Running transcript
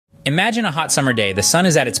Imagine a hot summer day, the sun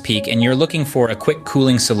is at its peak, and you're looking for a quick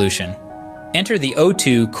cooling solution. Enter the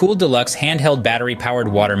O2 Cool Deluxe Handheld Battery-Powered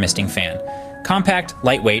Water Misting Fan. Compact,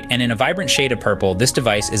 lightweight, and in a vibrant shade of purple, this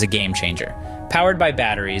device is a game changer. Powered by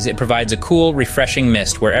batteries, it provides a cool, refreshing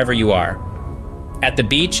mist wherever you are. At the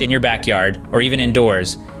beach, in your backyard, or even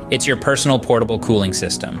indoors, it's your personal portable cooling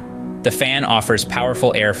system. The fan offers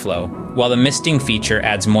powerful airflow, while the misting feature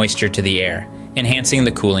adds moisture to the air, enhancing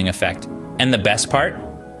the cooling effect. And the best part?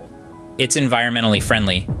 It's environmentally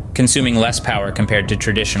friendly, consuming less power compared to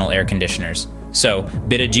traditional air conditioners. So,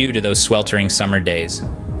 bid adieu to those sweltering summer days.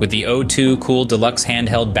 With the O2 Cool Deluxe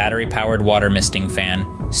Handheld Battery-Powered Water Misting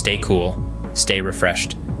Fan, stay cool, stay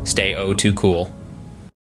refreshed, stay O2 cool.